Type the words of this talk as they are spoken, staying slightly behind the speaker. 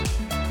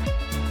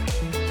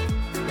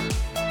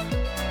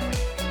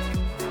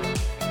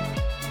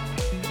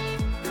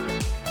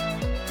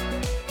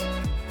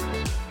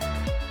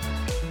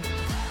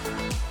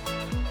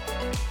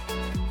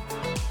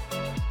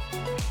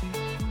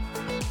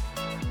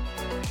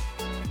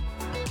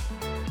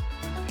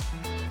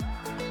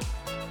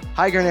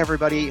Hi again,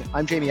 everybody.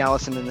 I'm Jamie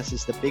Allison, and this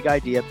is the Big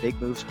Idea,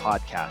 Big Moves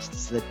podcast.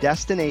 It's the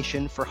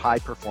destination for high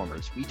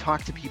performers. We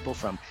talk to people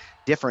from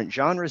different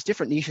genres,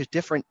 different niches,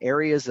 different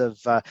areas of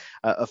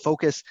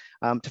focus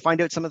to find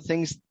out some of the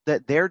things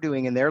that they're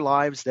doing in their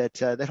lives that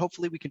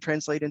hopefully we can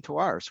translate into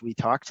ours. We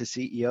talk to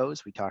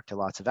CEOs, we talk to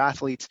lots of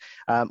athletes,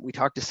 we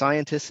talk to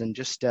scientists, and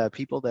just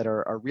people that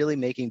are really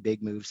making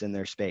big moves in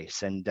their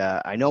space. And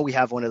I know we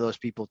have one of those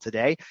people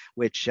today,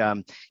 which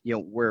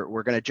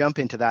we're going to jump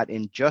into that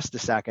in just a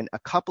second. A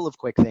couple of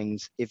quick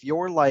things. If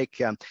you're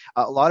like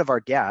a lot of our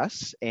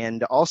guests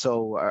and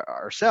also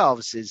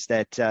ourselves, is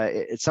that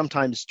it's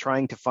sometimes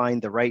trying to find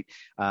the right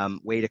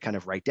way to kind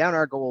of write down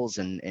our goals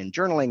and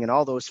journaling and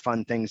all those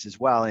fun things as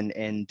well.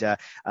 And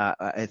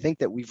I think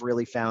that we've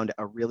really found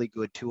a really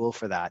good tool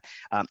for that.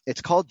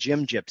 It's called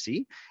Gym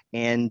Gypsy.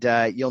 And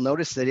you'll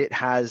notice that it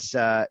has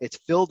it's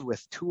filled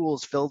with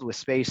tools, filled with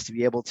space to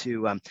be able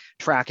to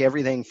track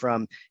everything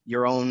from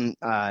your own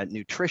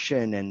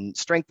nutrition and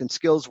strength and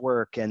skills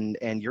work and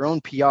your own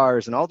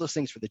PRs and all those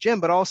things for the gym,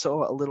 but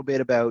also a little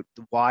bit about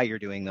why you're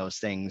doing those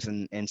things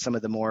and some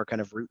of the more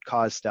kind of root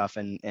cause stuff.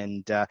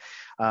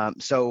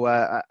 So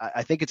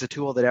I think it's a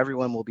tool that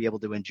everyone will be able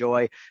to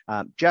enjoy.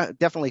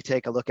 Definitely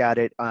take a look at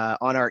it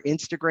on our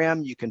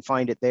Instagram. You can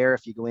find it there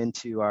if you go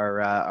into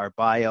our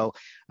bio,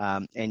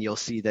 and you'll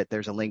see that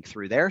there's a link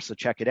through there. So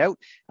check it out.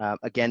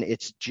 Again,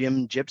 it's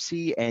Gym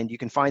Gypsy, and you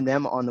can find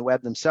them on the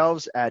web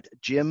themselves at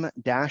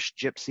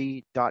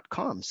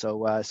gym-gypsy.com.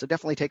 So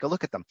definitely take a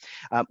look at them.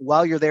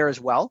 While you're there as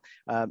well,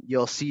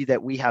 you'll see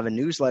that we have a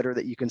newsletter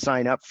that you can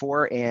sign up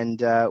for,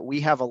 and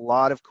we have a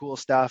lot of cool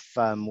stuff,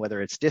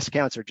 whether it's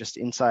discounts or just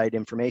inside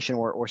information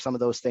or some of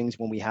those things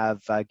when we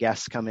have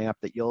guests coming up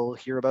that you'll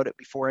hear about it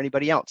before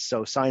anybody else.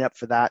 So sign up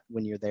for that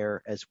when you're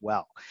there as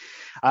well.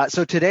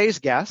 So today's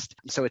guest,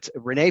 so it's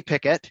Renee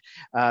Pickett.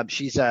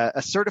 She's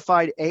a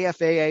certified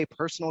AFAA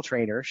personal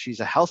trainer. She's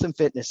a health and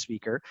fitness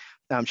speaker.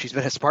 She's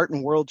been a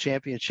Spartan World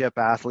Championship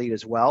athlete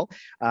as well.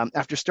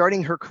 After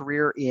starting her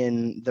career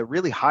in the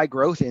really high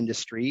growth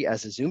industry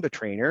as a Zumba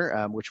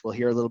trainer, which we'll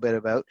hear a little bit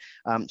about,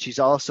 she's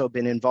also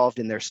been involved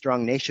in their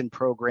Strong Nation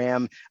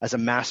program as a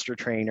master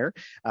trainer.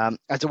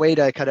 As a way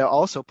to kind of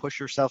also push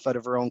herself out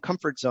of her own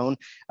comfort zone,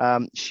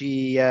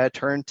 she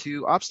turned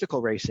to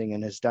obstacle racing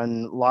and has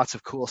done lots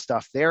of cool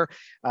stuff there.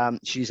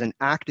 She's an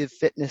active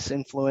fitness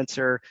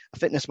influencer, a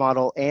fitness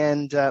model,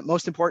 and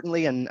most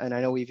importantly, and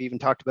I know we've even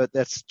talked about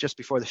this just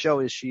before the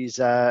show, is she's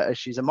a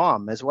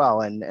mom as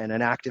well, and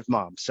an active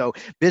mom. So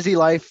busy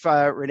life,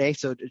 Renee.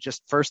 So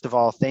just first of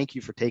all, thank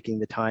you for taking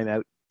the time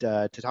out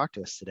to talk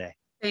to us today.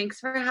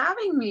 Thanks for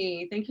having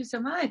me. Thank you so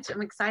much.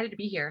 I'm excited to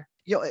be here.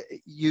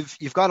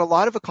 You've got a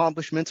lot of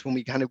accomplishments when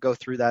we kind of go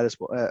through that as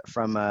well,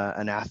 from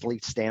an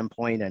athlete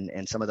standpoint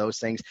and some of those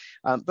things.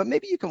 But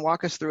maybe you can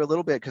walk us through a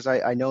little bit, because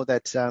I know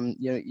that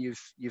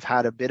you've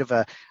had a bit of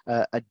a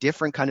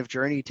different kind of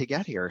journey to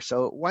get here.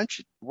 So why don't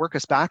you work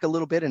us back a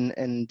little bit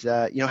and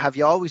have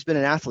you always been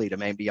an athlete?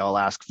 Maybe I'll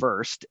ask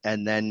first,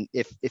 and then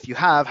if you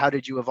have, how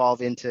did you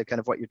evolve into kind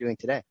of what you're doing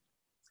today?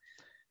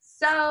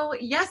 So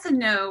yes and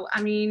no.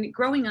 I mean,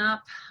 growing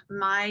up,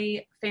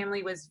 my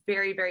family was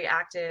very, very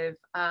active.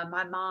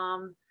 My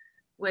mom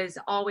was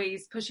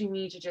always pushing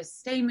me to just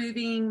stay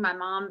moving. My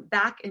mom,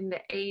 back in the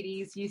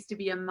 80s, used to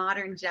be a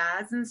modern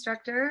jazz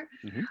instructor.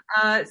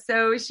 Mm-hmm.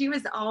 So she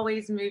was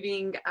always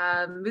moving.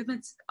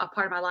 Movement's a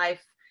part of my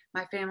life.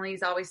 My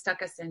family's always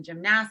stuck us in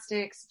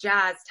gymnastics,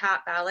 jazz,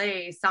 tap,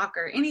 ballet,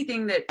 soccer,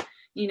 anything that,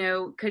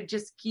 could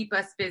just keep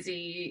us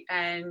busy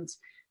and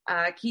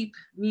keep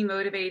me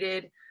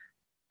motivated.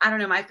 I don't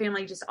know, my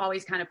family just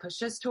always kind of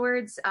pushed us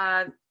towards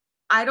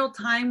idle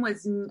time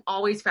was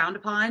always frowned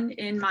upon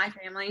in my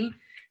family.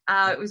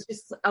 It was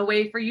just a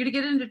way for you to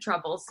get into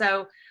trouble.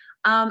 So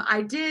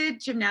I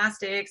did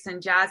gymnastics and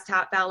jazz,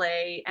 tap,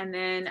 ballet, and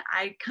then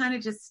I kind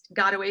of just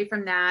got away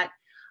from that.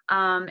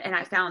 And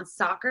I found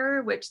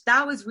soccer, which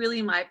that was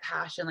really my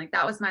passion. Like,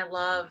 that was my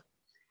love.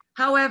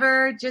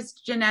 However,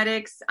 just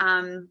genetics.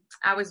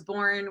 I was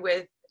born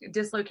with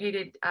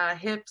dislocated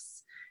hips,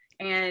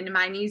 and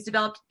my knees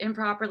developed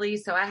improperly.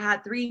 So I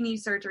had 3 knee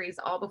surgeries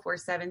all before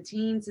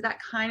 17. So that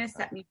kind of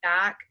set me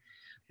back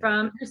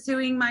from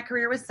pursuing my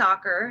career with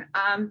soccer.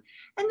 And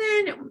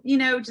then,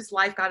 just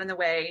life got in the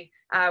way.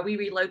 We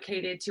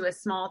relocated to a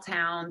small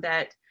town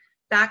that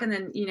back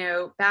in,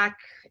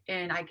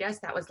 I guess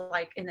that was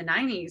like in the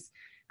 90s.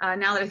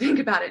 Now that I think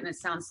about it, and it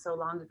sounds so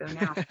long ago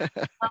now.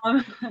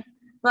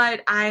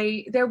 But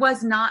there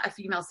was not a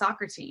female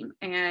soccer team,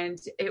 and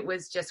it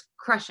was just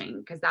crushing,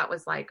 because that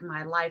was like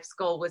my life's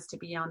goal, was to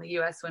be on the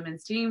U.S.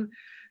 women's team.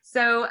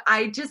 So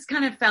I just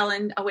kind of fell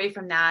away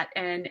from that,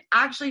 and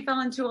actually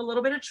fell into a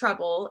little bit of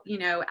trouble,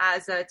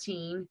 as a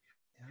teen,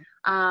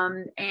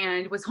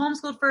 and was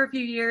homeschooled for a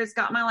few years,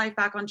 got my life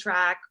back on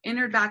track,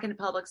 entered back into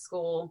public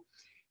school,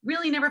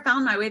 really never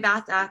found my way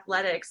back to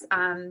athletics.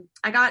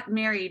 I got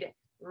married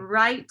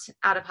right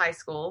out of high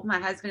school. My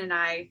husband and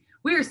I,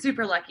 we were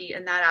super lucky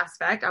in that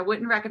aspect. I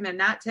wouldn't recommend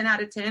that. 10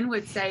 out of 10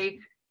 would say,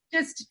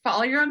 just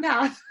follow your own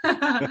path.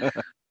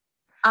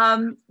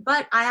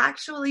 But I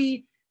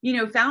actually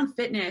found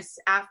fitness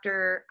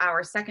after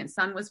our second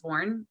son was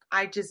born.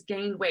 I just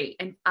gained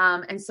weight.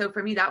 And so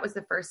for me, that was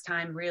the first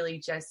time really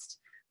just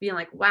being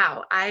like,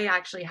 wow, I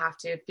actually have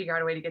to figure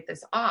out a way to get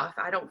this off.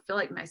 I don't feel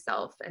like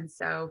myself. And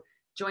so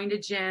joined a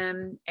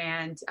gym,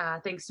 and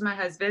thanks to my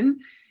husband.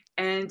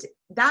 And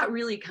that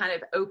really kind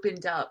of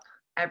opened up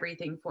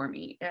everything for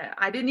me.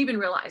 I didn't even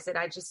realize it.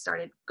 I just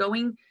started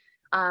going.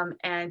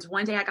 And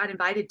one day I got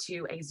invited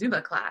to a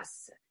Zumba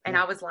class, and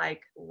I was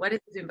like, what is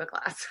a Zumba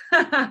class?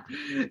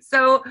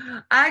 So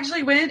I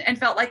actually went and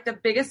felt like the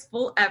biggest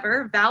fool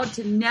ever, vowed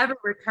to never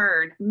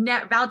return.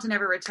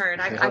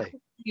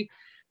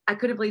 I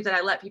couldn't believe that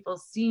I let people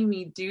see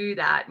me do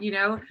that,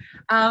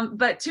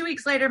 but 2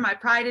 weeks later, my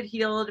pride had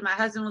healed. And my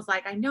husband was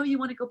like, I know you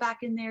want to go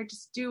back in there,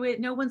 just do it.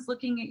 No one's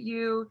looking at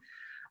you.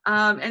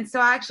 And so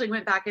I actually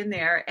went back in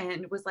there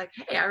and was like,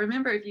 hey, I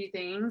remember a few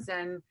things.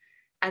 And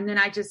then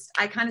I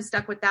kind of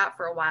stuck with that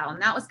for a while.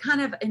 And that was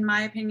kind of, in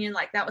my opinion,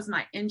 like that was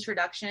my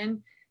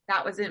introduction.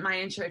 That wasn't my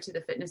intro to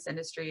the fitness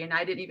industry. And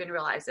I didn't even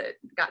realize it.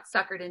 Got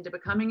suckered into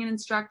becoming an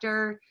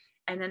instructor.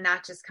 And then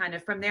that just kind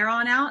of, from there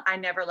on out, I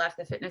never left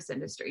the fitness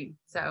industry.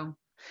 So.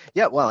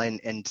 Yeah, well,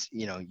 and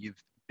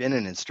you've been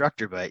an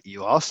instructor, but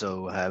you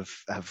also have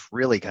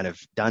really kind of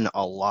done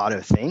a lot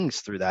of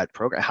things through that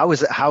program. How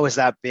has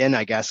that been,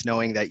 I guess,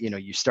 knowing that,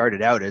 you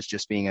started out as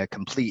just being a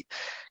complete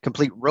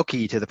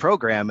rookie to the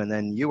program, and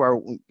then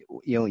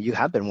you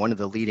have been one of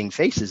the leading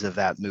faces of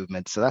that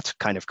movement. So that's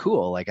kind of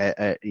cool. Like,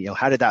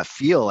 how did that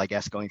feel, I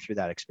guess, going through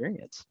that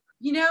experience?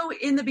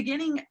 In the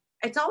beginning,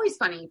 it's always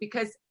funny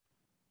because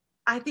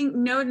I think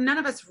none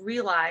of us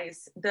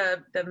realize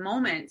the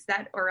moments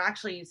that are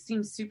actually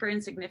seem super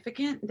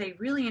insignificant. They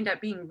really end up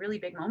being really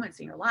big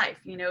moments in your life.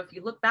 If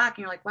you look back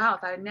and you're like, wow,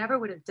 if I never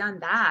would have done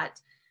that,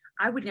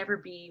 I would never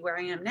be where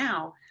I am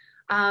now.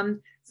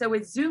 So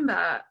with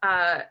Zumba,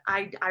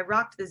 I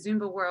rocked the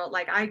Zumba world.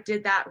 Like, I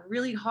did that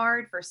really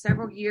hard for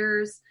several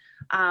years.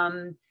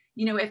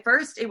 At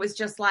first it was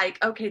just like,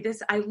 okay,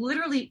 I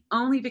literally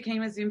only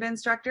became a Zumba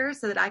instructor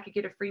so that I could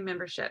get a free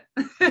membership.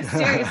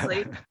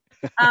 Seriously.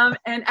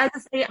 And as a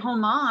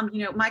stay-at-home mom,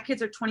 my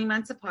kids are 20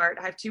 months apart.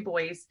 I have 2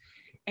 boys,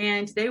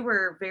 and they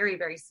were very,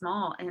 very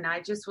small. And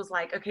I just was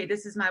like, okay,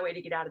 this is my way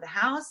to get out of the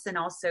house and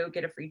also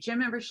get a free gym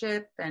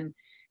membership. And,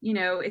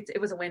 it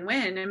was a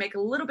win-win, and make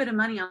a little bit of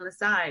money on the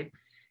side.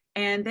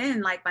 And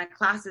then, like, my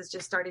classes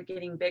just started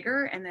getting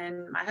bigger. And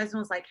then my husband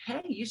was like,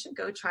 hey, you should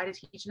go try to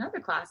teach another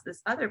class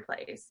this other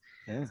place.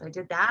 Yeah. So I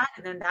did that.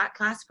 And then that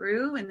class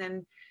grew. And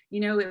then,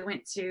 it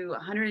went to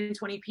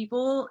 120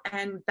 people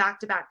and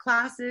back-to-back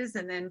classes.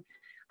 And then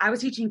I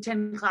was teaching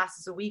 10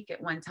 classes a week at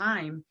one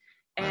time.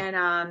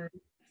 And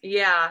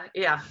yeah.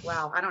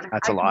 Wow. I don't know.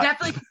 That's a lot. I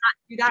definitely could not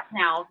do that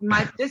now.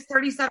 This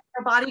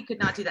 37-year-old body could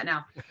not do that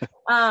now.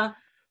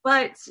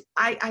 But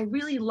I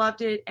really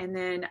loved it. And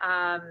then,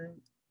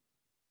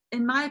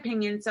 in my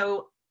opinion,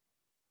 so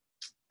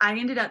I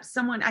ended up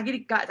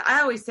I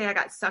always say I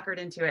got suckered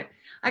into it.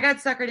 I got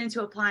suckered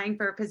into applying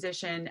for a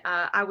position.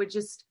 I would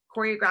just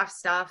choreograph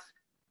stuff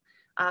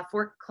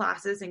for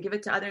classes and give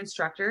it to other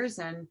instructors.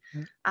 And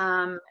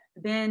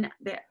then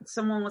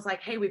someone was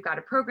like, hey, we've got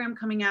a program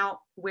coming out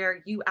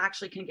where you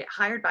actually can get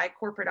hired by a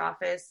corporate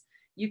office.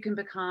 You can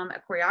become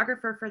a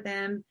choreographer for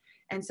them.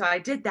 And so I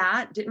did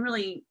that. I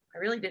really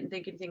didn't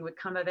think anything would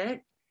come of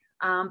it.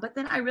 But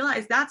then I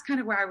realized that's kind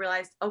of where I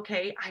realized,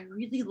 okay, I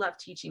really love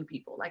teaching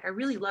people. Like, I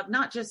really love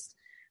not just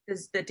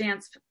the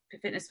dance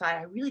fitness side.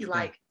 I really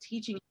like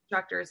teaching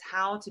instructors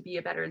how to be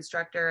a better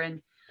instructor.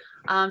 And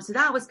so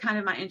that was kind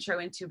of my intro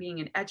into being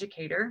an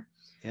educator.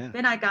 Yeah.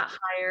 Then I got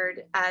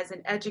hired as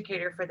an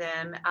educator for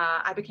them.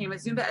 I became a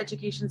Zumba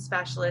education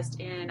specialist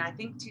in, I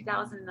think,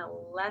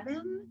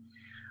 2011.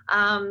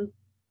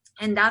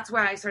 And that's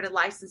where I started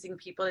licensing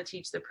people to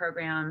teach the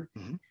program.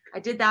 Mm-hmm. I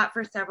did that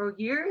for several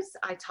years.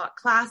 I taught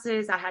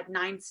classes. I had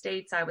 9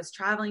 states I was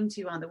traveling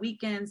to on the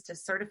weekends to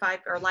certify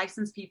or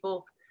license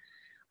people.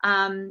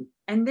 And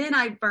then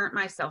I burnt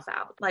myself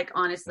out. Like,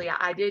 honestly,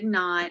 I did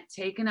not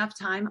take enough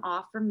time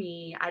off for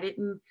me.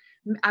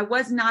 I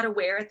was not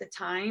aware at the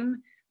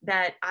time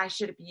that I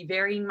should be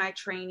varying my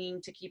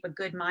training to keep a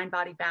good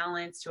mind-body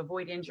balance, to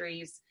avoid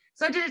injuries.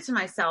 So I did it to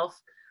myself.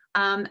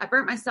 I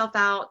burnt myself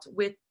out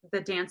with the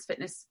dance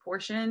fitness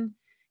portion.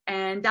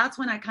 And that's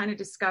when I kind of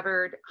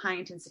discovered high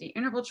intensity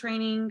interval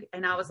training.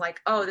 And I was like,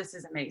 oh, this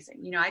is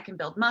amazing. I can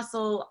build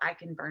muscle. I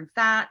can burn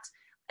fat.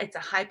 It's a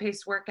high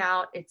paced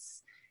workout.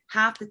 It's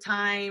half the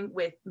time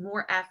with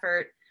more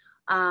effort,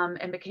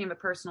 and became a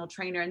personal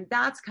trainer. And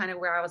that's kind of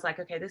where I was like,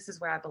 okay, this is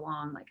where I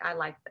belong. Like, I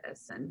like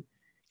this. And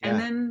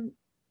then,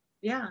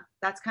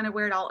 that's kind of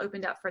where it all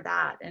opened up for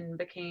that,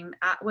 and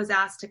was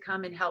asked to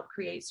come and help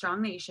create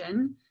Strong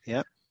Nation.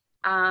 Yep.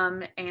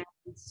 And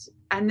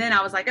then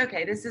I was like,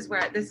 okay, this is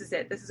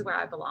it. This is where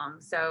I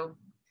belong. So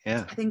I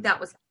think that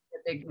was a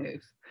big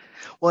move.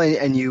 Well,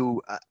 and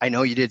I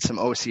know you did some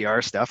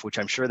OCR stuff, which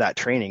I'm sure that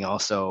training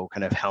also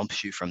kind of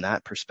helps you from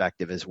that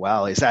perspective as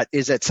well. Is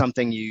that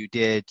something you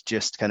did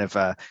just kind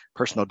of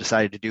personal,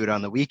 decided to do it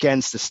on the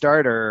weekends to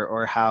start,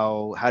 or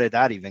how did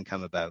that even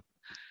come about?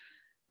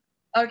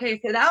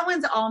 Okay, so that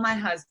one's all my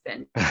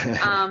husband.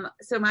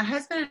 So my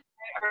husband and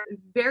I are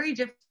very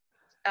different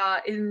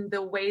in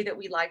the way that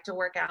we like to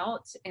work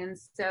out. And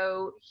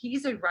so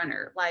he's a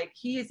runner. Like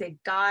he is a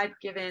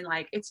God-given,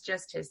 like it's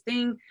just his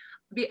thing.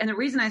 And the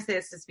reason I say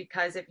this is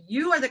because if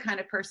you are the kind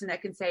of person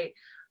that can say,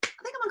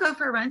 I think I'm gonna go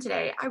for a run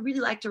today. I really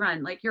like to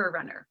run. Like you're a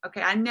runner.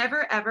 Okay. I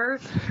never ever,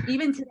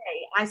 even today,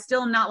 I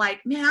still am not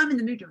like, man, I'm in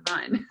the mood to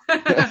run.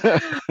 I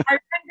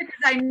run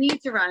because I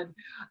need to run.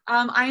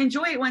 I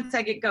enjoy it once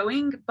I get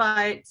going,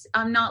 but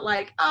I'm not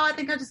like, oh, I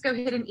think I'll just go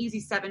hit an easy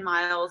 7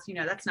 miles.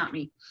 That's not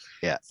me.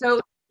 Yeah. So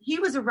he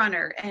was a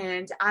runner,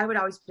 and I would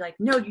always be like,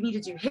 no, you need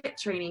to do HIIT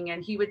training.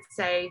 And he would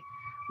say,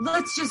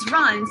 let's just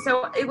run.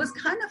 So it was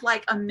kind of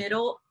like a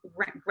middle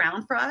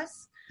ground for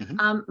us. Mm-hmm.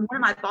 One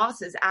of my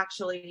bosses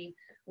actually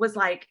was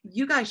like,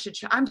 you guys should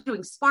try. I'm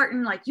doing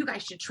Spartan. Like you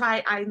guys should try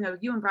it. I know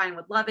you and Brian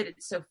would love it.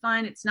 It's so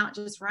fun. It's not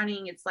just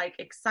running. It's like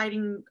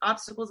exciting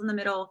obstacles in the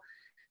middle.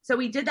 So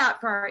we did that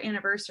for our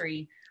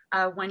anniversary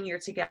 1 year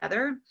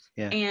together.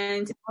 Yeah.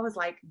 And I was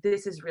like,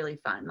 this is really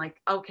fun. Like,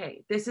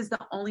 okay, this is the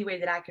only way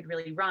that I could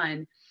really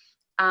run.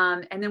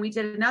 And then we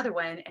did another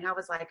one and I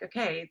was like,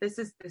 okay, this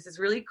is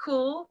really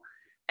cool.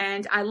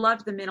 And I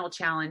loved the mental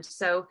challenge.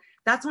 So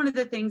that's one of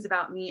the things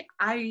about me.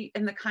 I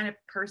am the kind of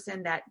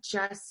person that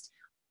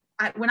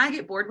when I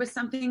get bored with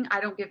something,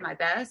 I don't give my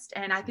best.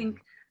 And I think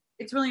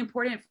it's really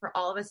important for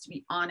all of us to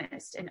be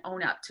honest and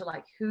own up to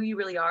like who you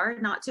really are,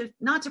 not to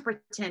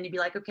pretend to be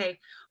like, okay,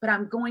 but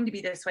I'm going to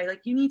be this way.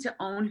 Like you need to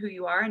own who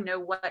you are and know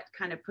what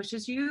kind of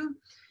pushes you.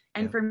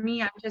 And for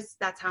me,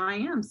 that's how I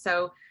am.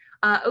 So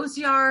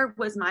OCR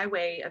was my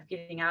way of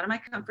getting out of my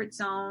comfort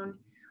zone,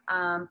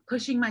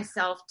 pushing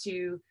myself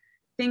to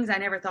things I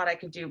never thought I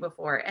could do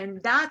before.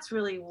 And that's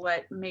really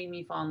what made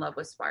me fall in love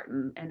with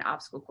Spartan and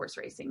obstacle course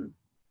racing.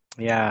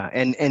 Yeah.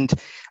 And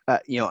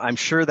I'm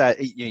sure that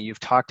you've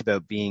talked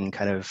about being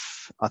kind of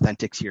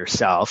authentic to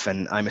yourself.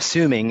 And I'm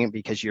assuming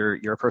because you're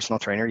a personal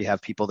trainer, you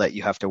have people that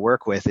you have to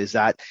work with. Is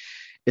that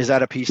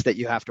a piece that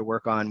you have to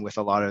work on with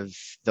a lot of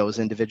those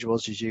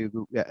individuals as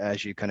you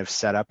kind of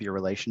set up your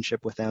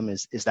relationship with them?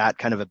 Is that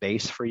kind of a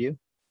base for you?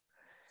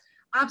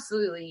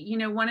 Absolutely.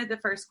 One of the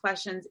first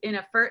questions in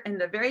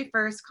the very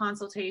first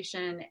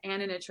consultation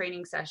and in a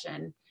training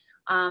session,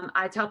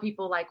 I tell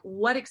people like,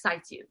 what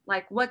excites you?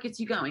 Like, what gets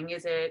you going?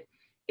 Is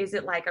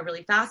it like a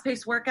really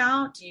fast-paced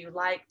workout? Do you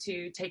like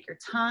to take your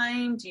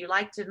time? Do you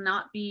like to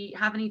not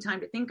have any time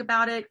to think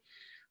about it?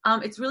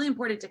 It's really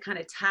important to kind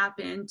of tap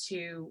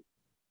into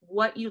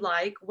what you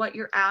like, what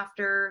you're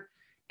after,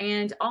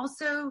 and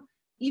also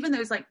even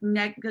those like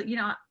I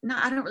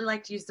don't really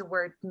like to use the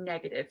word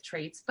negative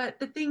traits, but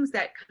the things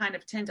that kind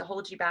of tend to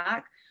hold you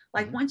back.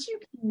 Like mm-hmm. Once you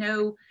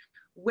know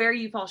where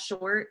you fall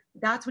short,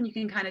 that's when you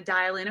can kind of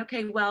dial in,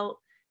 okay, well,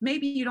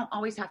 maybe you don't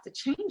always have to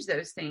change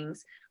those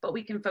things, but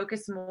we can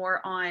focus more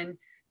on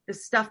the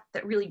stuff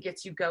that really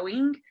gets you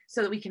going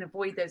so that we can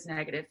avoid those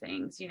negative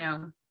things, Yeah.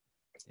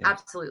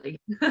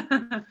 Absolutely.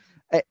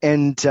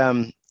 And,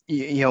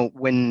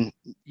 when,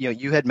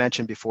 you had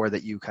mentioned before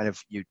that you kind of,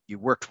 you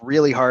worked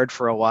really hard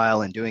for a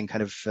while and doing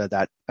kind of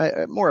that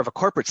more of a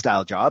corporate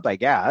style job, I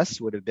guess,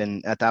 would have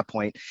been at that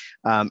point,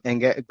 and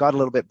got a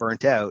little bit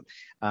burnt out.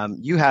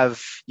 You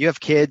have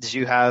kids,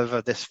 you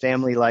have this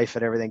family life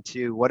and everything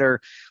too. What are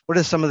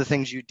some of the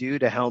things you do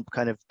to help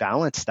kind of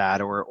balance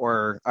that,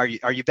 or are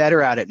you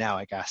better at it now,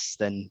 I guess,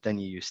 than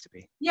you used to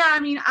be? Yeah. I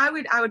mean, I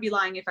would be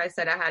lying if I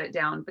said I had it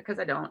down, because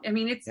I don't. I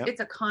mean, it's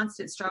a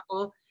constant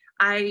struggle.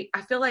 I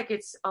feel like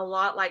it's a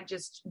lot like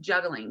just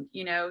juggling,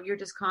 you're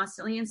just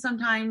constantly, and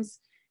sometimes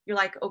you're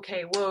like,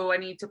 okay, whoa, I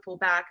need to pull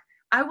back.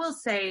 I will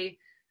say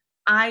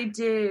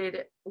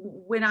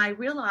when I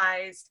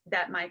realized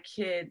that my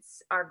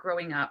kids are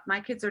growing up. My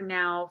kids are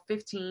now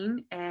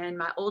 15 and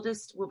my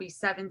oldest will be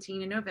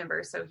 17 in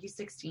November. So he's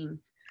 16.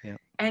 Yeah.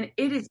 And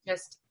it is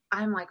just,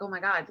 I'm like, oh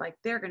my God, like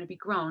they're going to be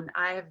grown.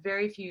 I have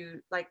very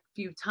few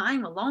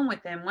time alone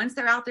with them. Once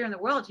they're out there in the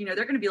world, they're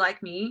going to be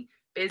like me,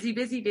 busy,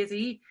 busy,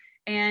 busy.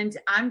 And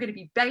I'm going to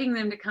be begging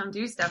them to come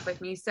do stuff with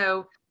me.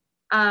 So,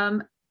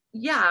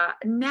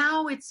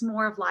 now it's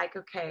more of like,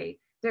 okay,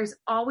 there's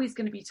always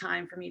going to be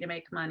time for me to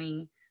make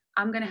money.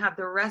 I'm going to have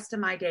the rest of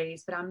my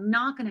days, but I'm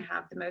not going to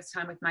have the most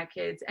time with my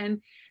kids.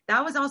 And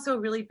that was also a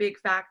really big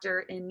factor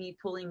in me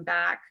pulling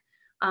back,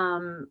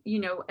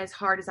 as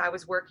hard as I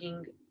was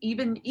working,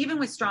 even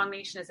with Strong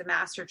Nation as a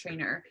master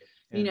trainer,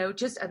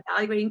 just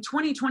evaluating.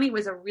 2020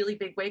 was a really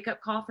big wake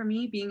up call for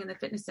me being in the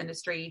fitness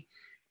industry.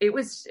 It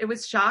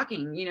was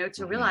shocking,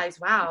 to realize,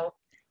 wow,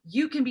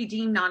 you can be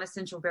deemed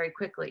non-essential very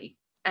quickly.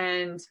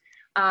 And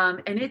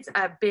it's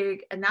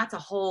and that's a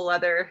whole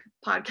other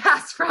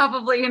podcast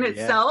probably in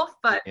itself,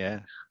 but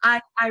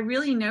I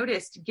really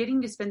noticed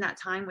getting to spend that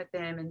time with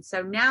them. And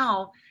so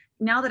now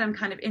that I'm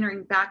kind of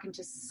entering back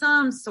into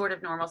some sort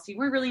of normalcy,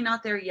 we're really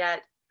not there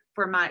yet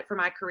for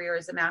my career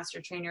as a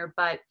master trainer,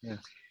 but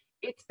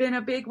it's been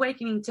a big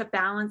awakening to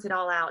balance it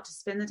all out, to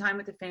spend the time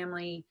with the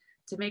family,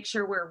 to make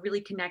sure we're really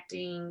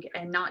connecting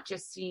and not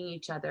just seeing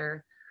each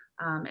other,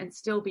 and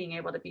still being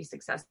able to be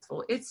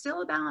successful. It's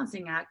still a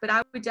balancing act, but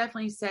I would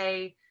definitely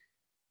say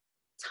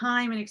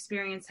time and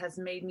experience has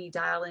made me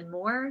dial in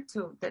more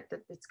to that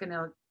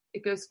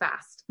it goes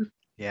fast.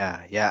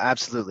 Yeah, yeah,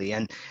 absolutely.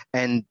 And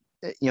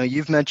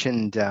you've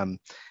mentioned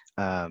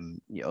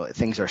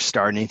things are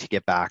starting to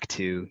get back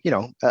to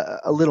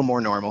a little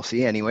more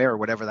normalcy anyway, or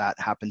whatever that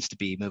happens to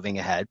be moving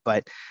ahead.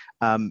 But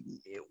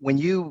when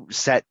you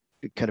set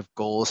kind of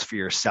goals for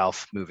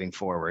yourself moving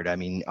forward, I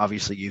mean,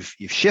 obviously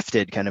you've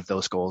shifted kind of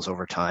those goals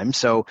over time.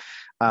 So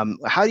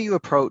how do you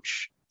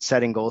approach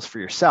setting goals for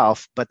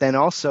yourself? But then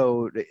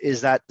also,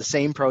 is that the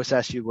same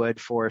process you would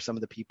for some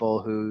of the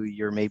people who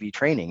you're maybe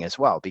training as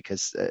well?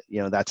 Because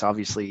that's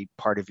obviously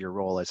part of your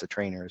role as a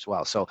trainer as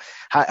well. So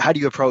how do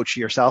you approach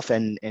yourself,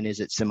 and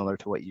is it similar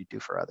to what you do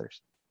for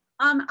others?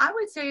 I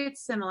would say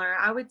it's similar.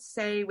 I would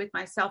say with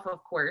myself,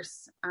 of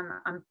course,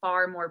 I'm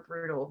far more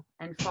brutal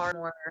and far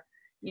more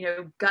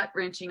gut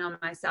wrenching on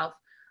myself.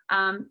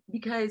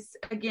 Because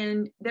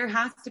again, there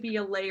has to be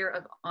a layer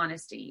of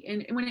honesty.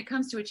 And when it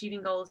comes to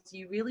achieving goals,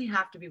 you really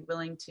have to be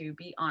willing to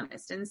be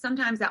honest. And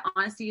sometimes that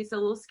honesty is a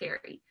little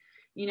scary.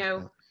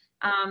 Your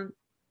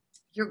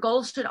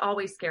goals should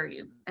always scare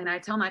you. And I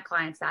tell my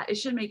clients that it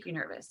should make you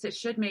nervous. It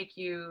should make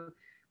you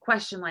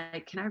question,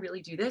 like, can I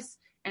really do this?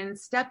 And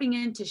stepping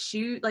in to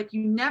shoot, like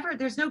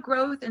there's no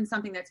growth in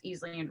something that's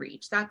easily in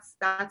reach. That's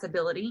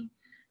ability.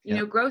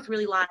 Growth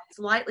really lies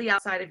slightly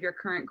outside of your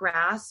current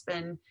grasp.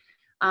 And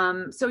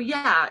so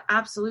yeah,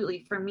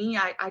 absolutely. For me,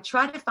 I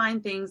try to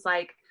find things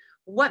like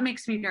what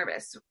makes me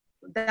nervous.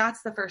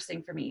 That's the first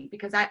thing for me,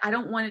 because I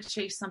don't want to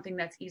chase something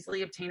that's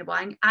easily obtainable.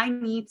 I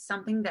need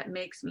something that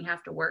makes me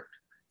have to work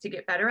to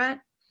get better at.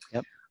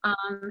 Yep.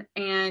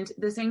 And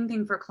the same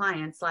thing for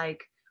clients,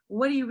 like,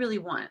 what do you really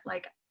want?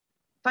 Like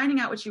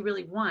finding out what you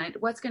really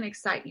want, what's going to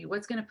excite you,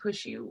 what's going to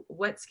push you,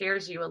 what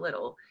scares you a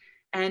little.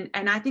 And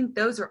I think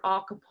those are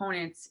all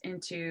components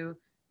into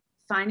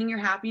finding your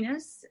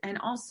happiness. And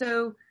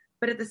also,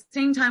 but at the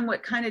same time,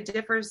 what kind of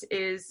differs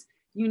is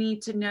you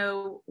need to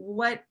know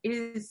what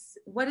is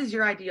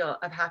your ideal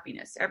of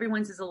happiness.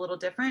 Everyone's is a little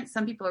different.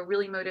 Some people are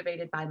really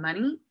motivated by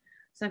money.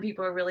 Some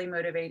people are really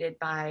motivated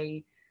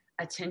by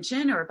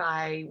attention or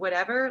by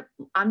whatever.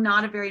 I'm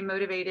not a very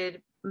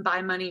motivated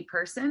by money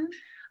person.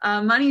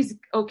 Money's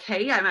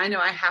okay. I know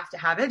I have to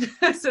have it.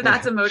 So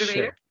that's a motivator.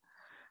 Sure.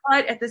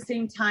 But at the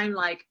same time,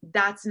 like,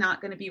 that's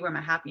not going to be where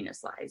my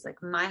happiness lies.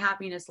 Like, my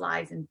happiness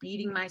lies in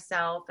beating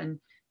myself and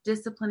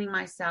disciplining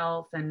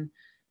myself. And,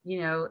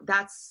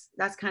 that's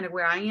kind of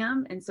where I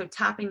am. And so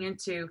tapping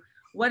into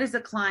what is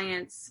a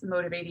client's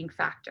motivating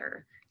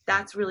factor,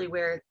 that's really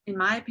where, in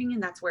my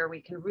opinion, that's where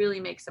we can really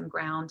make some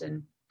ground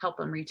and help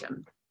them reach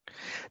them.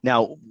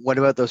 Now, what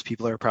about those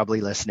people who are probably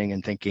listening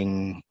and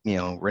thinking,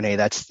 Renee,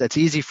 that's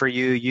easy for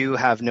you. You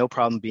have no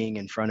problem being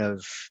in front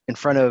of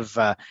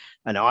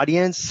an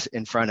audience,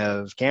 in front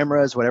of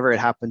cameras, whatever it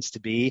happens to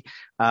be.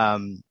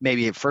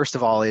 Maybe first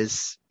of all,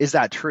 is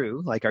that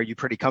true? Like, are you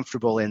pretty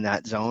comfortable in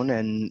that zone?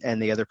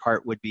 And the other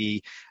part would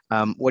be,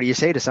 what do you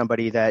say to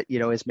somebody that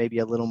is maybe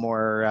a little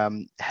more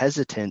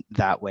hesitant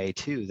that way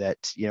too? That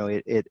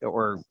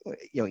even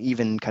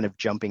kind of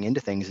jumping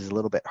into things is a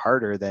little bit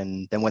harder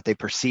than what they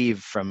perceive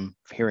from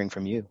hearing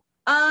from you.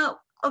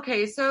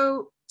 Okay,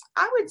 so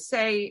I would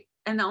say,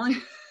 and the only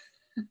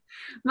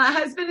my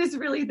husband is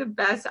really the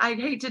best. I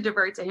hate to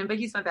divert to him, but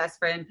he's my best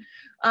friend.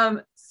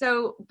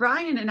 So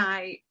Brian and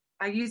I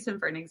use him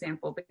for an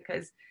example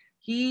because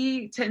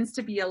he tends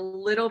to be a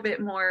little bit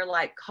more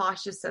like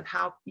cautious of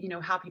how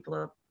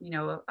people,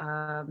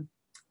 I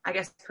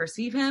guess,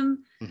 perceive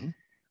him. Mm-hmm.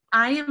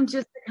 I am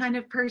just the kind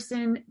of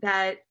person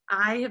that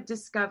I have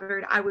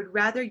discovered I would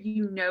rather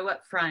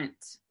up front,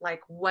 like,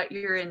 what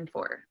you're in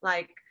for.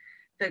 Like,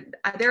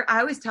 I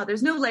always tell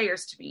there's no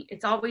layers to me.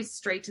 It's always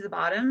straight to the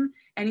bottom,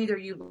 and either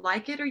you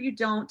like it or you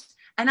don't.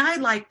 And I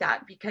like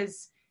that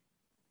because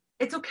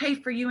it's okay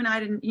for you and I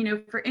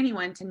to, for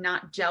anyone to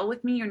not gel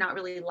with me or not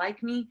really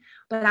like me,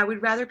 but I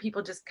would rather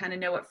people just kind of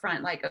know up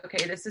front, like,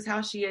 okay, this is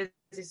how she is.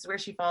 This is where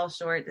she falls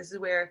short. This is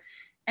where,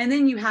 and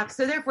then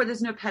so therefore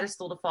there's no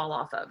pedestal to fall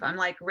off of. I'm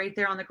like right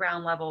there on the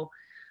ground level.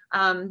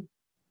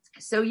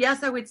 So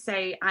yes, I would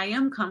say I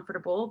am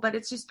comfortable, but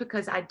it's just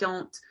because I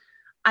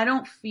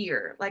don't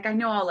fear, like, I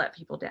know I'll let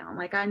people down.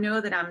 Like, I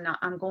know that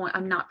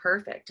I'm not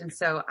perfect. And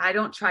so I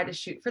don't try to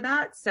shoot for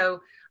that.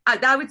 So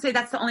I would say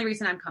that's the only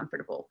reason I'm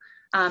comfortable,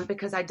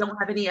 because I don't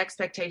have any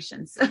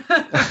expectations.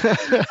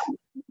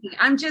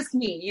 I'm just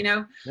me,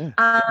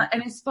 Yeah.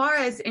 And as far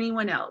as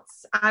anyone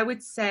else, I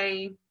would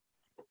say,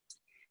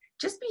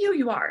 just be who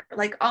you are.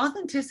 Like,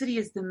 authenticity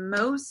is the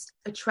most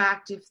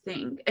attractive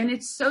thing. And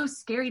it's so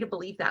scary to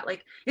believe that.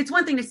 Like, it's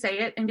one thing to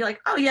say it and be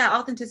like, oh yeah,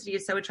 authenticity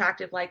is so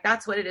attractive. Like,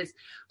 that's what it is.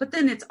 But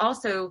then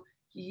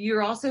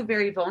you're also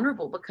very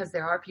vulnerable because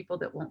there are people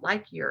that won't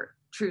like your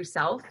true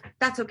self.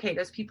 That's okay.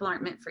 Those people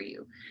aren't meant for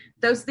you.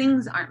 Those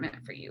things aren't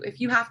meant for you.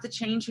 If you have to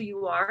change who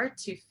you are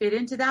to fit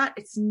into that,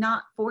 it's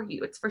not for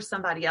you. It's for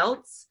somebody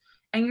else.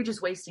 And you're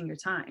just wasting your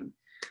time.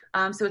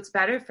 So it's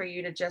better for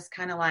you to just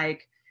kind of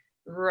like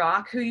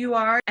rock who you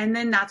are. And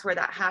then that's where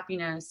that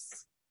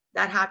happiness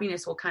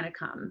will kind of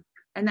come.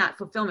 and that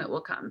fulfillment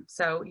will come.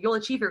 So you'll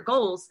achieve your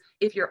goals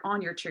if you're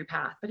on your true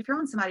path. But if you're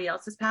on somebody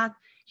else's path,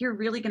 you're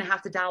really going to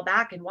have to dial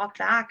back and walk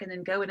back and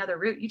then go another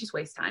route. You just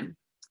waste time.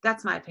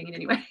 That's my opinion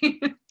anyway.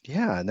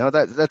 Yeah, no,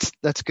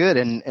 that's good.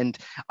 And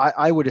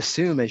I would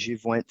assume as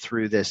you've went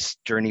through this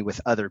journey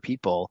with other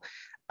people,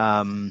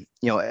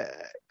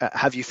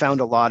 have you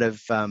found a lot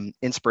of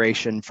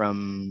inspiration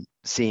from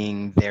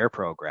seeing their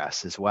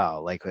progress as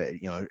well? Like,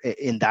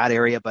 in that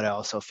area, but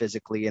also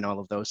physically and all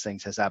of those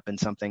things. Has that been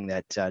something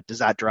that, does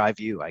that drive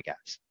you, I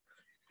guess?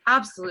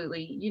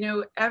 Absolutely.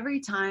 Every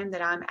time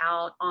that I'm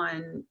out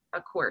on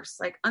a course,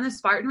 like on the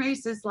Spartan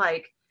race, is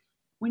like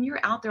when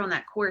you're out there on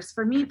that course,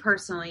 for me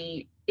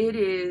personally,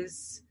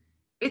 it's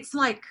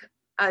like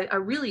a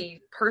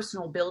really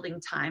personal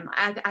building time.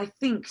 I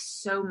think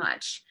so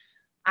much.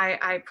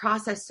 I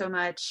process so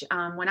much.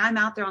 When I'm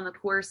out there on the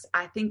course,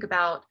 I think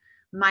about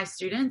my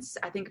students.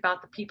 I think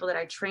about the people that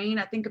I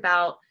train.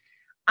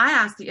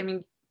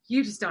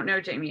 You just don't know,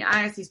 Jamie.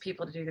 I ask these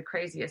people to do the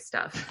craziest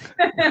stuff.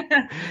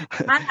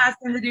 I ask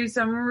them to do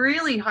some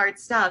really hard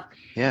stuff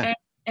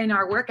in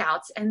our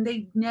workouts, and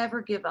they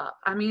never give up.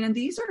 And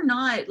these are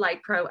not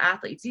like pro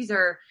athletes. These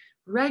are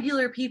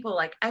regular people,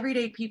 like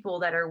everyday people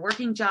that are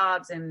working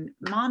jobs, and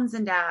moms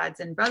and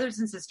dads and brothers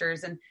and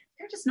sisters, and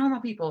they're just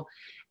normal people,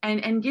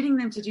 and getting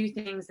them to do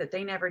things that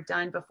they never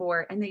done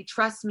before. And they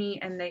trust me,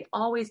 and they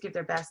always give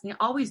their best, and they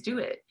always do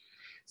it.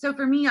 So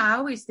for me, I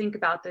always think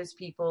about those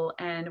people.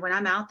 And when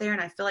I'm out there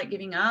and I feel like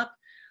giving up,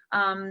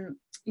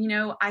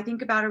 I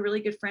think about a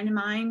really good friend of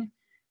mine.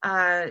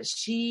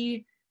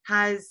 She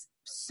has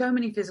so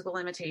many physical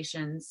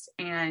limitations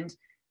and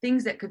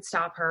things that could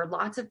stop her,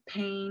 lots of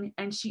pain,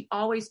 and she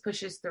always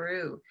pushes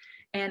through.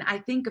 And I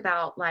think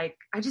about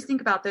just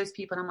think about those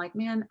people, and I'm like,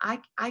 man,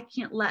 I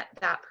can't let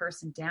that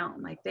person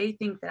down. Like, they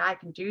think that I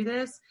can do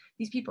this.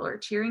 These people are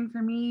cheering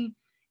for me,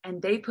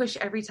 and they push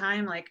every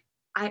time. Like,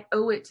 I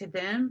owe it to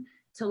them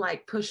to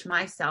like push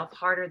myself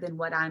harder than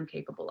what I'm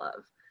capable of.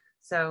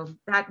 So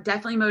that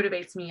definitely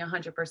motivates me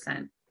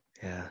 100%.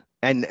 Yeah.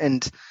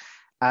 And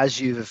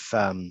as you've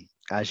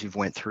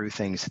went through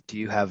things, do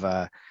you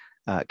have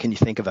can you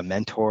think of a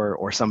mentor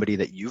or somebody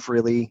that you've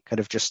really kind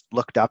of just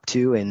looked up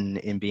to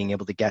in being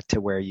able to get to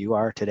where you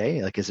are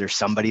today? Like, is there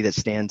somebody that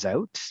stands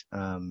out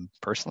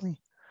personally?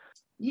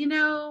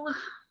 I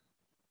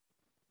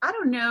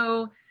don't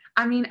know.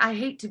 I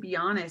hate to be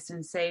honest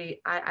and say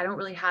I don't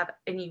really have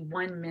any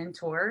one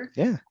mentor.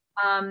 Yeah.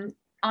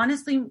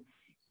 Honestly,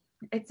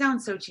 it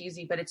sounds so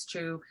cheesy, but it's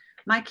true.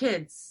 My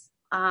kids,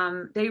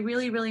 they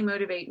really, really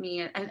motivate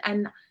me.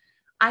 And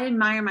I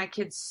admire my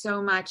kids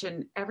so much.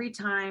 And every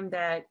time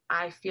that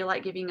I feel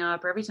like giving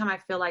up, or every time I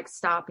feel like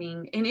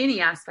stopping in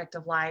any aspect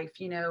of life,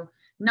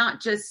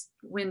 not just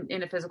when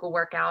in a physical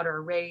workout or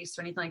a race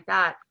or anything like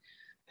that,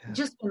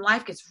 just when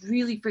life gets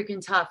really freaking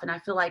tough and I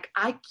feel like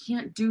I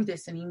can't do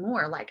this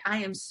anymore. Like,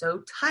 I am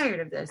so tired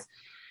of this.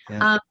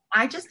 Yeah.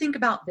 I just think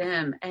about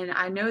them, and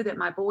I know that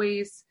my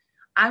boys,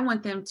 I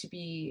want them to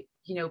be,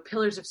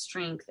 pillars of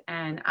strength,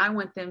 and I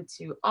want them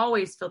to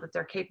always feel that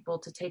they're capable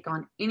to take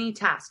on any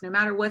task, no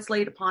matter what's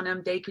laid upon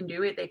them. They can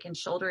do it. They can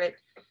shoulder it.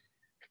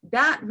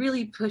 That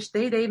really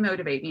they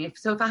motivate me.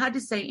 So if I had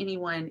to say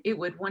anyone, it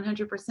would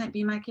 100%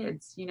 be my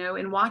kids,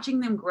 and watching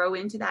them grow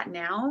into that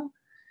now,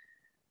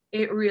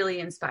 it really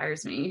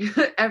inspires me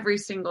every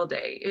single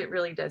day. It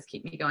really does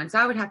keep me going. So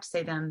I would have to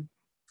say them.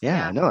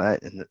 Yeah. No,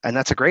 and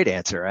that's a great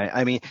answer.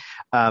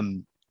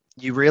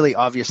 You really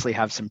obviously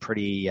have some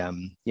pretty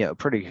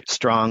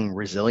strong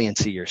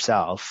resiliency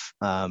yourself.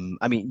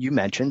 You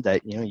mentioned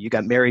that, you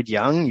got married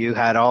young, you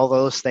had all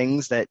those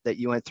things that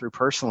you went through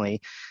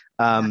personally.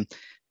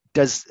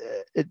 Does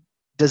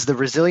the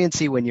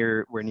resiliency when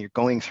you're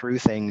going through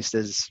things,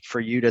 does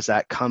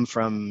that come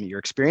from your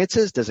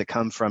experiences? Does it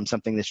come from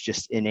something that's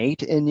just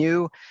innate in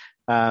you?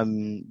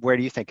 Where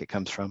do you think it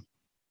comes from?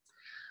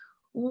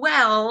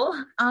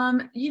 Well,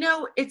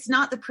 it's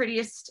not the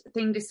prettiest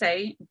thing to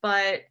say,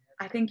 but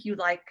I think you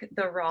like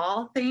the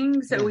raw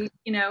thing. So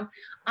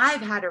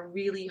I've had a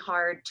really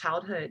hard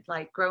childhood.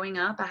 Like, growing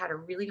up, I had a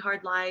really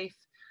hard life.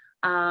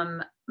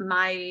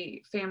 My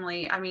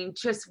family,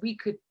 we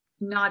could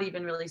not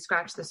even really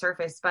scratch the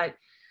surface, but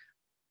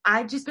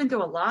I've just been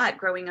through a lot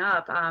growing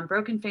up.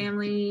 Broken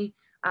family.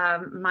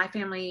 My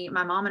family,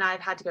 my mom and I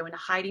have had to go into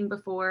hiding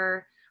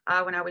before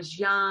when I was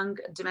young,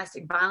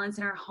 domestic violence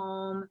in our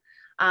home,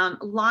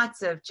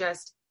 lots of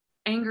just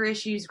anger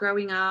issues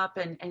growing up,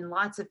 and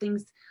lots of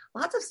things,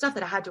 lots of stuff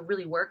that I had to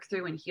really work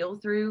through and heal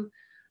through.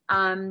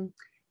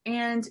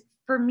 And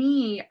for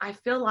me, I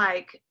feel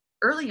like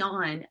early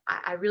on,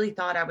 I really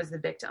thought I was the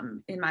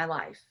victim in my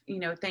life,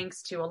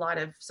 thanks to a lot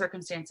of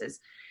circumstances.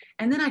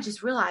 And then I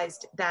just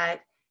realized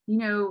that,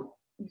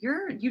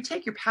 you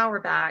take your power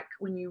back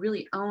when you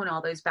really own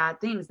all those bad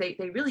things. They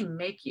really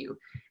make you.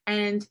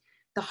 And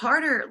the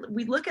harder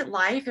we look at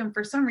life, and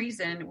for some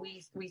reason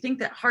we think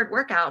that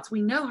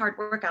we know hard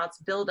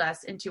workouts build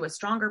us into a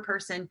stronger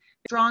person,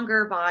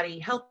 stronger body,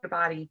 healthier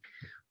body.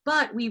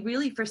 But we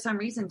really, for some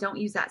reason, don't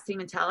use that same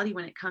mentality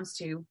when it comes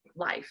to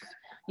life.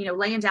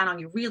 laying down on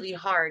you really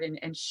hard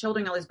and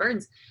shouldering all those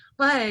burdens.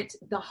 But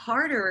the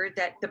harder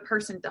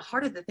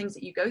the things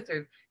that you go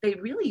through, they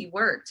really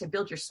work to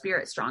build your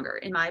spirit stronger,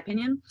 in my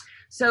opinion.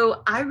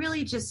 So I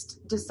really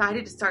just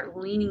decided to start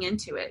leaning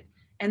into it.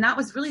 And that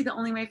was really the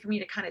only way for me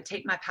to kind of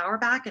take my power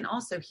back and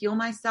also heal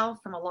myself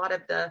from a lot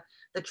of the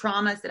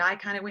traumas that I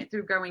kind of went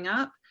through growing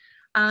up.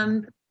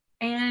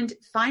 And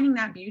finding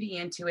that beauty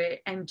into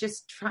it, and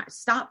just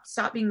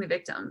stop being the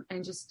victim,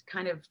 and just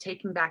kind of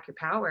taking back your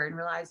power and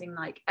realizing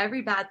like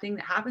every bad thing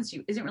that happens to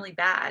you isn't really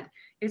bad.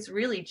 It's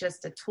really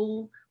just a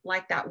tool,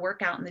 like that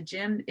workout in the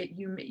gym.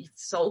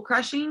 It's soul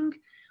crushing,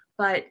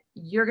 but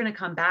you're going to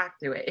come back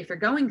through it. If you're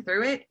going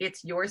through it,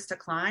 it's yours to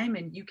climb,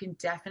 and you can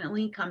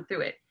definitely come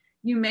through it.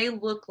 You may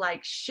look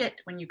like shit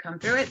when you come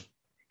through it,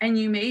 and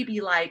you may be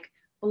like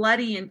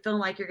bloody and feeling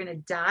like you're going to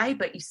die,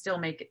 but you still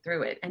make it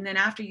through it. And then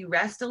after you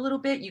rest a little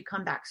bit, you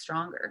come back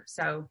stronger.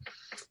 So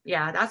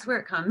yeah, that's where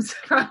it comes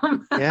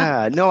from.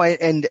 Yeah, no,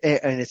 and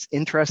it's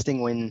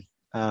interesting when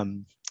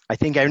I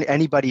think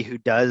anybody who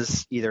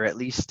does either at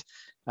least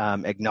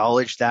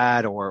acknowledge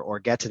that or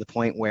get to the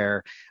point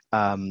where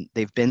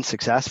they've been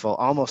successful,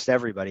 almost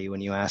everybody,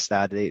 when you ask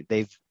that,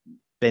 they've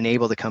been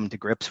able to come to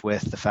grips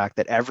with the fact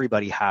that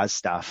everybody has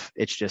stuff.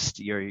 It's just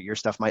your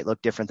stuff might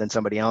look different than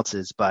somebody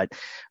else's, but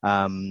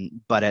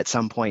at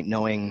some point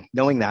knowing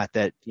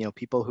that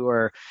people who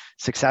are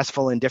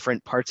successful in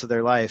different parts of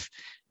their life,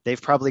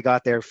 they've probably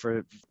got there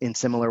in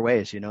similar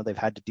ways. They've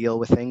had to deal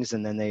with things,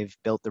 and then they've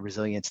built the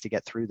resilience to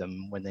get through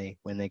them when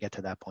they get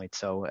to that point.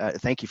 So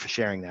thank you for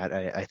sharing that.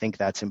 I think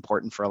that's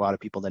important for a lot of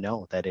people to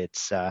know, that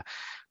it's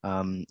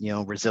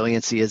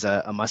resiliency is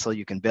a muscle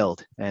you can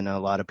build, and a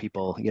lot of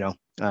people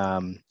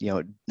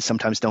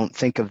sometimes don't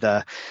think of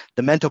the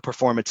mental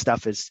performance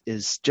stuff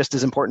is just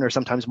as important, or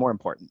sometimes more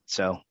important.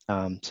 So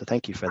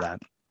thank you for that.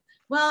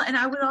 Well, and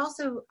I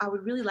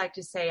would really like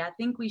to say, I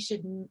think we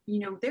should,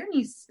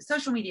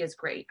 social media is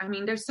great. I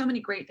mean, there's so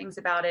many great things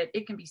about it.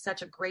 It can be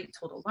such a great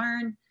tool to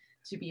learn,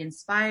 to be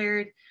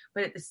inspired,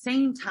 but at the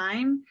same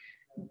time,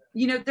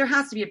 there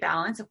has to be a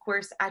balance. Of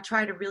course, I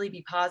try to really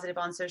be positive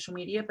on social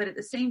media, but at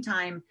the same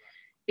time,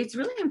 it's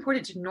really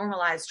important to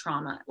normalize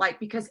trauma,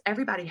 because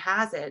everybody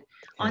has it.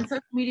 Yeah. On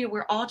social media,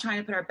 we're all trying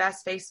to put our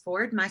best face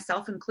forward,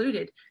 myself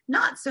included,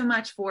 not so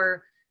much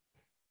for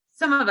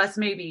some of us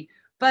maybe,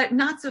 but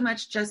not so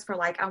much just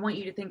for I want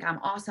you to think I'm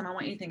awesome. I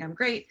want you to think I'm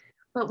great.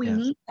 But we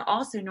need to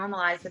also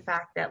normalize the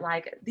fact that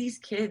these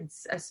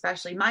kids,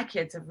 especially my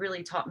kids, have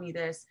really taught me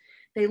this.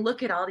 They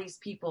look at all these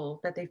people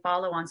that they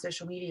follow on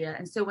social media.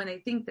 And so when they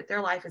think that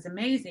their life is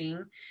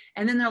amazing,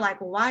 and then they're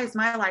like, well, why is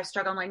my life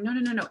struggle? I'm like,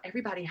 no.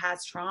 Everybody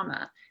has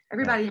trauma.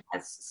 Everybody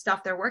has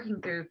stuff they're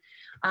working through.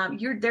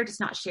 They're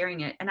just not sharing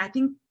it. And I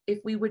think if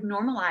we would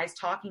normalize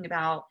talking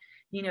about,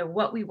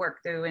 what we work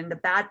through and the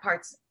bad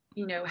parts,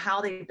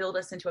 how they build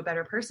us into a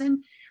better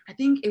person, I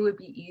think it would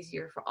be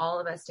easier for all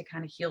of us to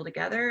kind of heal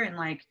together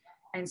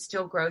and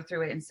still grow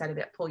through it instead of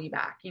it pull you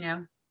back,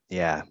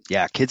 Yeah.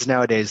 Kids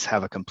nowadays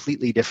have a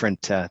completely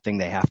different thing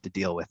they have to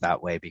deal with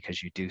that way,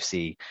 because you do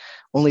see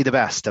only the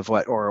best of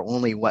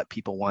only what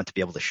people want to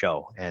be able to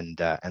show. And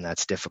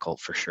that's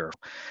difficult for sure.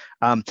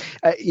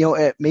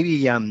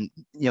 Maybe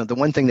the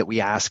one thing that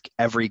we ask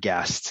every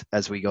guest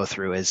as we go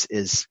through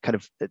is kind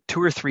of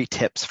 2 or 3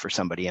 tips for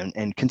somebody.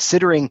 And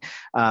considering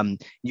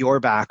your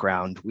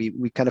background,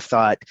 we kind of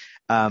thought,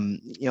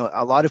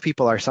 a lot of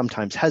people are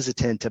sometimes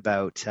hesitant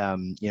about,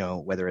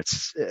 whether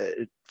it's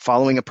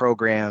following a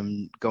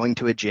program, going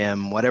to a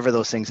gym, whatever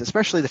those things,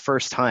 especially the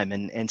first time.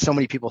 And so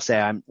many people say,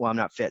 I'm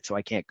not fit, so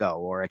I can't go,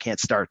 or I can't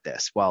start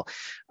this. Well,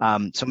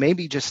 so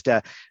maybe just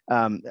a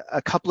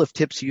couple of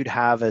tips you'd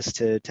have as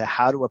to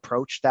how to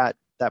approach that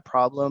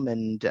problem,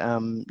 and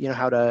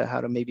how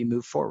to maybe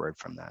move forward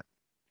from that.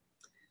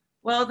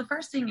 Well, the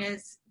first thing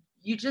is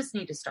you just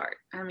need to start.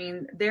 I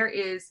mean,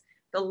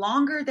 the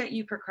longer that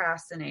you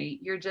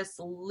procrastinate, you're just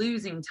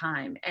losing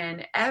time,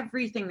 and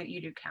everything that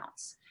you do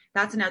counts.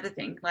 That's another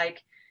thing.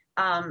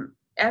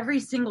 Every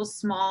single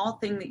small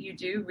thing that you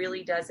do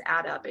really does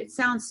add up. It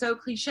sounds so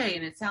cliche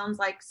and it sounds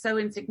like so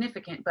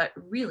insignificant, but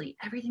really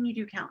everything you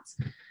do counts.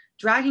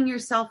 Dragging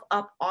yourself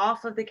up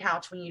off of the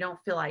couch when you don't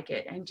feel like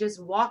it, and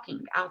just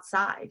walking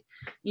outside.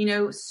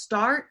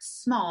 Start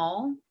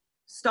small,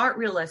 start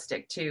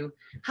realistic too.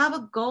 Have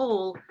a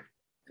goal.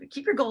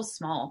 Keep your goals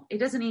small. It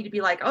doesn't need to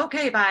be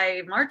okay,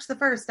 by March the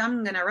 1st,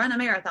 I'm going to run a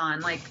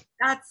marathon.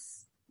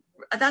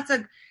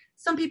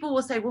 Some people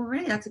will say, well,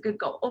 really, that's a good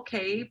goal.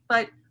 Okay.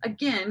 But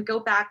again,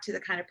 go back to the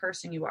kind of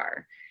person you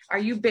are. Are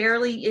you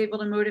barely able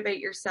to motivate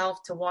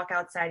yourself to walk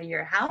outside of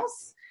your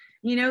house?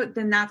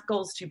 Then that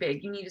goal's too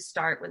big. You need to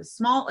start with a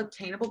small,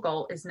 obtainable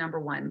goal is number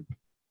 1.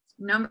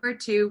 Number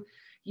 2,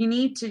 you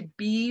need to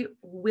be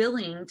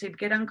willing to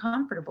get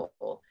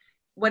uncomfortable,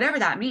 whatever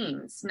that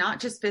means, not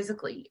just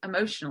physically,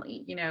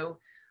 emotionally.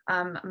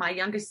 My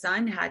youngest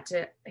son had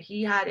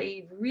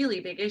a really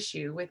big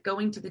issue with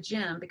going to the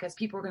gym because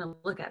people were going to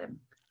look at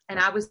him. And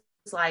I was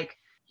like,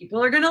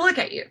 people are going to look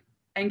at you.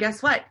 And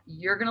guess what?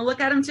 You're going to look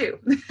at them too.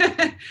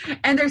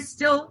 And they're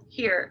still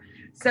here.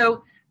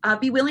 So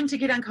be willing to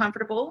get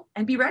uncomfortable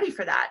and be ready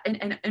for that,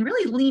 and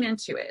really lean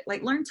into it.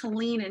 Like, learn to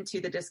lean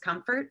into the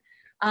discomfort,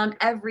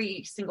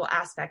 every single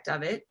aspect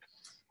of it.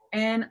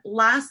 And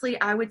lastly,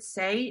 I would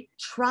say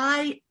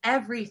try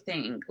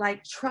everything.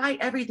 Like, try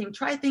everything.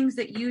 Try things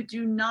that you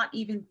do not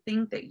even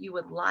think that you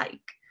would like.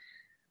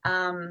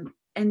 And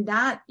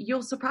that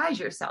you'll surprise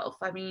yourself.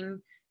 I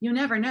mean, you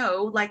never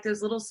know, like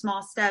those little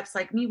small steps,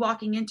 like me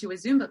walking into a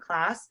Zumba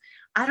class.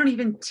 I don't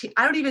even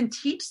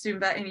teach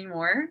Zumba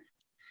anymore.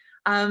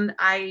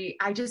 I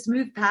just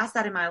moved past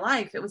that in my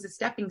life. It was a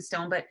stepping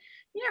stone, but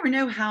you never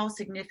know how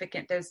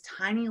significant those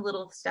tiny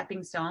little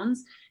stepping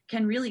stones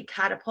can really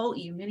catapult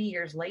you many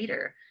years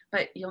later.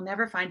 But you'll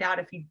never find out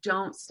if you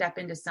don't step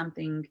into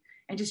something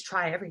and just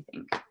try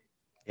everything.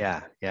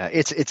 Yeah.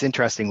 It's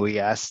interesting. We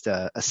asked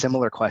a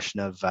similar question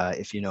of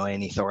if you know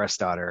Annie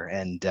Thorisdottir,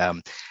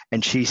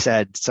 and she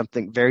said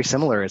something very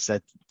similar. Is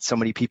that so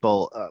many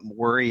people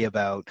worry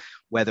about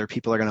whether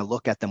people are going to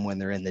look at them when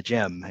they're in the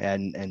gym,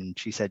 and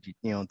she said,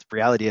 the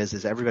reality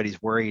is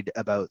everybody's worried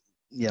about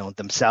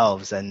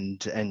themselves,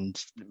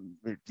 and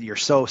you're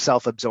so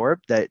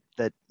self-absorbed that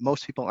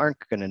most people aren't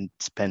going to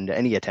spend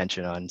any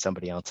attention on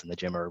somebody else in the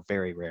gym, or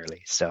very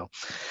rarely. So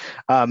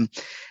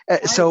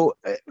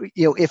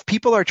if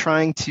people are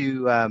trying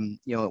to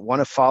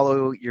want to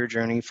follow your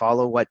journey,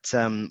 follow what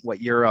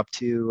you're up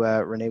to,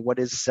 Renee, what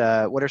are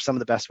some of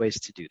the best ways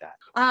to do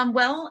that?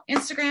 Well,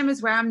 Instagram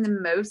is where I'm the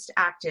most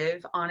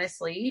active,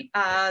 honestly.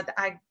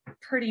 I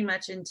pretty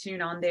much in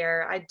tune on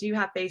there. I do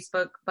have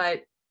Facebook,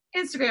 but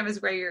Instagram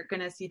is where you're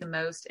going to see the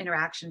most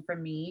interaction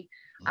from me.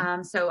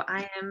 So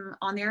I am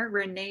on there,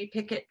 Renee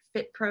Pickett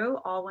Fit Pro,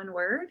 all one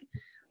word.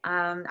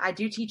 I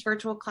do teach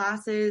virtual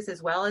classes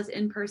as well as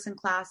in-person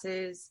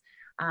classes.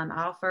 I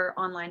offer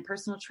online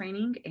personal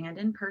training and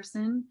in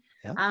person.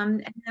 Yeah.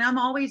 And I'm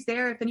always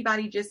there if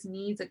anybody just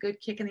needs a good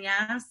kick in the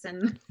ass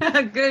and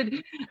a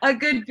good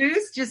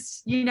boost.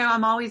 Just,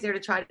 I'm always there to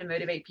try to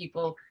motivate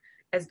people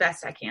as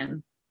best I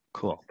can.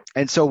 Cool.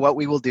 And so what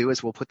we will do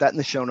is we'll put that in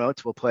the show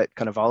notes. We'll put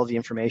kind of all of the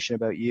information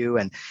about you,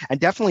 and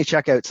definitely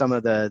check out some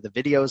of the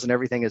videos and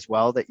everything as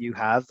well that you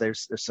have.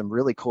 There's some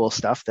really cool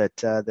stuff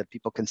that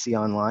people can see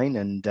online,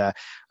 and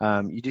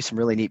you do some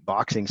really neat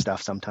boxing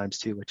stuff sometimes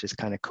too, which is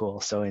kind of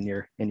cool. So in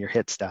your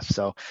HIIT stuff.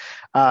 So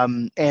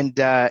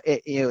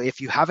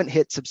if you haven't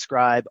hit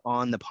subscribe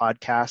on the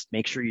podcast,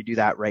 make sure you do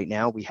that right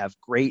now. We have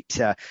great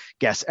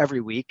guests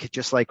every week,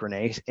 just like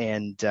Renee.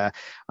 And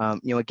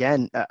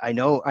again, I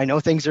know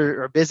things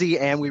are busy.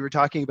 And we were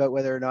talking about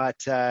whether or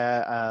not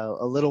a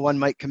little one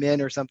might come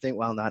in or something.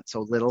 Well, not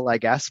so little, I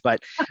guess,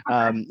 but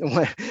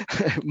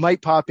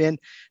might pop in.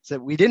 So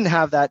we didn't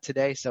have that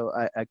today. So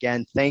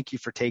again, thank you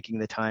for taking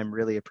the time.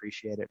 Really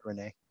appreciate it,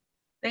 Renee.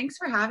 Thanks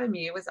for having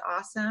me. It was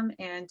awesome.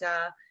 And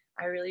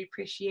I really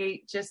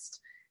appreciate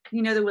just,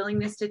 the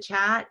willingness to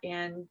chat.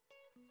 And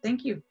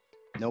thank you.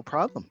 No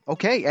problem.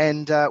 Okay.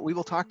 And we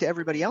will talk to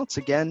everybody else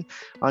again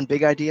on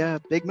Big Idea,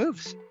 Big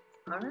Moves.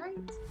 All right.